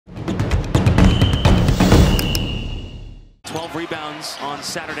12 rebounds on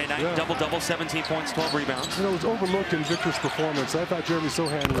Saturday night. Yeah. Double-double, 17 points, 12 rebounds. You know, it was overlooked in Victor's performance. I thought Jeremy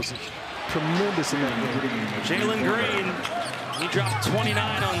Sohan was tremendous in that game. Jalen Green, he dropped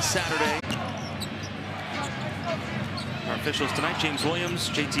 29 on Saturday. Our officials tonight, James Williams,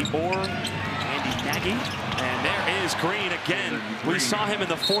 JT Orr, Andy Nagy. And there is Green again. We saw him in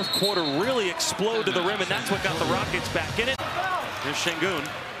the fourth quarter really explode to the rim, and that's what got the Rockets back in it. There's Şengün.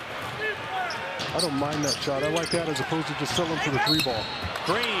 I don't mind that shot. I like that as opposed to just selling for the three ball.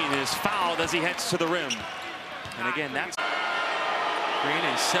 Green is fouled as he heads to the rim. And again, that's Green,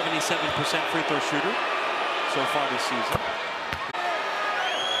 a 77% free throw shooter so far this season.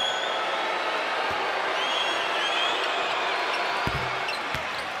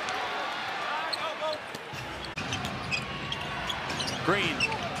 Green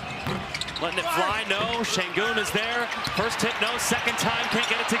letting it fly. No, Şengün is there. First hit, no. Second time, can't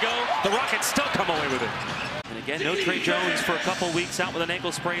get it to go. The Rockets still come away with it. And again, no Trey Jones for a couple weeks out with an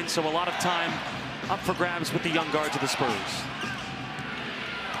ankle sprain, so a lot of time up for grabs with the young guards of the Spurs.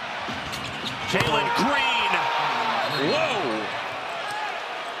 Jalen Green. Whoa!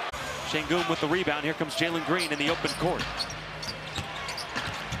 Şengün with the rebound. Here comes Jalen Green in the open court.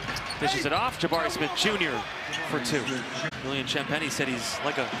 Dishes it off. Jabari Smith Jr. for two. Julian Champagny said he's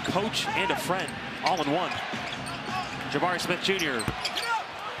like a coach and a friend, all in one. Jabari Smith Jr.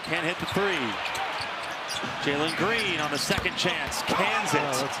 can't hit the three. Jalen Green on the second chance, cans it.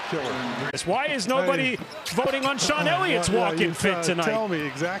 Oh, that's killer. Why is nobody voting on Sean Elliott's walk-in fit tonight? Tell me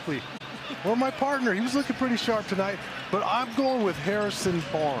exactly. Well, my partner, he was looking pretty sharp tonight, but I'm going with Harrison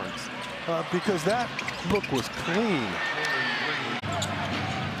Barnes because that look was clean.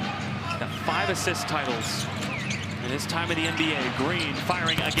 Got 5 assist titles in his time in the NBA. Green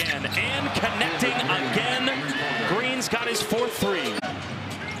firing again and connecting again. Green's got his 4th three.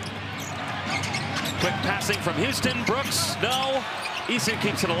 Quick passing from Houston. Brooks, no. Eason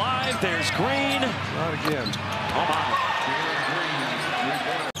keeps it alive. There's Green. Not again. Oh my.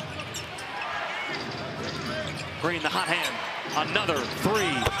 Green, the hot hand. Another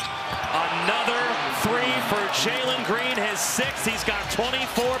three. Another three for Jalen Green. His 6th. He's got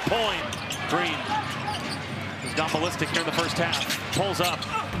 24 points. Green has gone ballistic here in the first half. Pulls up.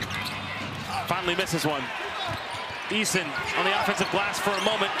 Finally misses one. Eason on the offensive glass for a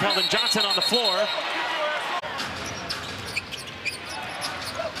moment. Keldon Johnson on the floor.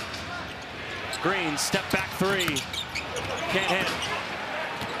 Green, step back three. Can't hit.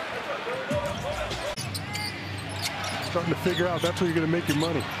 Starting to figure out that's where you're going to make your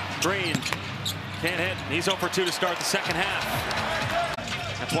money. Green can't hit. He's 0 for 2 to start the second half.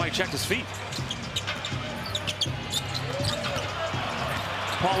 That's why he checked his feet.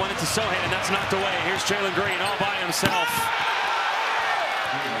 Paul went into Sohan, and that's knocked away. Here's Jalen Green all by himself.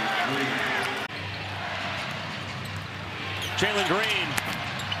 Jalen Green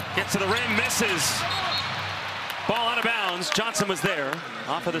gets to the rim, misses. Ball out of bounds. Johnson was there,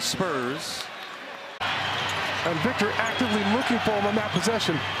 off of the Spurs. And Victor actively looking for him on that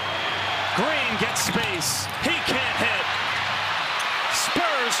possession. Green gets space. He can't hit.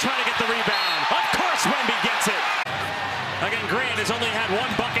 Spurs trying to get the rebound. Of course Wemby gets it. Again, Green has only had 1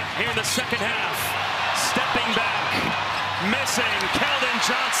 bucket here in the second half. Stepping back, missing. Keldon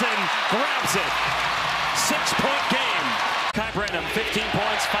Johnson grabs it. 6-point game. Kai Branham, 15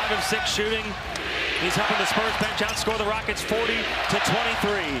 points, 5 of 6 shooting. He's helping the Spurs bench outscore the Rockets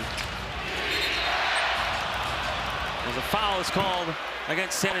 40-23. As a foul is called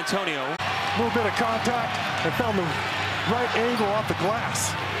against San Antonio. A little bit of contact and found the right angle off the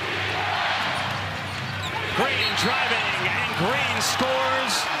glass. Green driving, and Green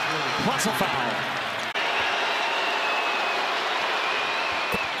scores, plus a foul.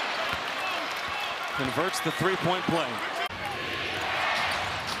 Converts the three-point play.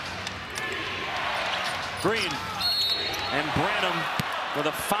 Green and Branham with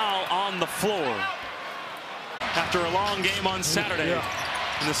a foul on the floor. After a long game on Saturday,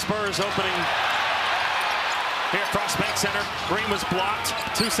 and the Spurs opening here at Frost Bank Center. Green was blocked.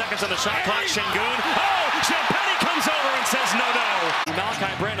 2 seconds on the shot clock. Şengün. Oh! Champagny comes over and says no.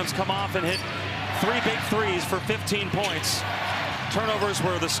 Malachi Branham's come off and hit 3 big threes for 15 points. Turnovers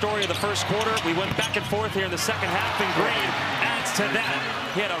were the story of the first quarter. We went back and forth here in the second half, and Green adds to that.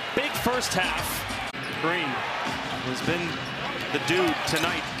 He had a big first half. Green has been the dude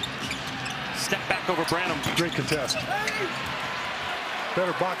tonight. Step back over Branham. Great contest.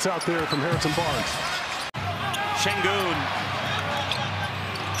 Better box out there from Harrison Barnes. Şengün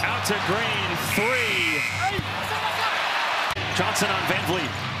out to Green, 3. Johnson on Van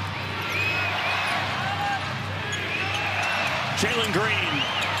Vliet. Jalen Green,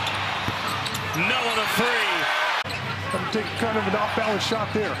 no on the 3. take kind of an off-balance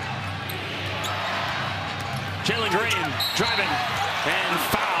shot there. Jalen Green driving and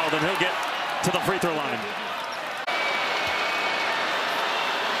fouled, and he'll get to the free throw line.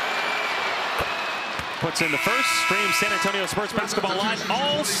 Puts in the first. Stream San Antonio Spurs basketball live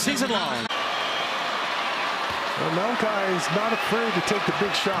all season long. Well, Malachi is not afraid to take the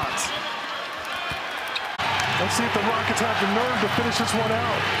big shots. Let's see if the Rockets have the nerve to finish this one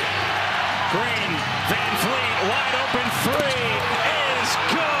out. Green, Van Fleet, wide open three is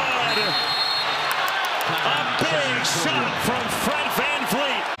good. A big shot from Fred Van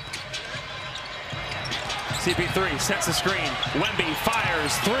Fleet. CP3 sets the screen. Wemby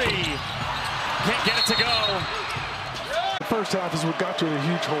fires three. Can't get it to go. The first half is what got you in a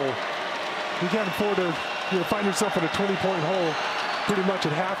huge hole. You can't afford to find yourself in a 20-point hole pretty much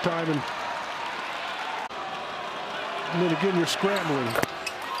at halftime, and then again you're scrambling.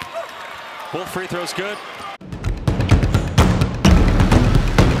 Both free throws good.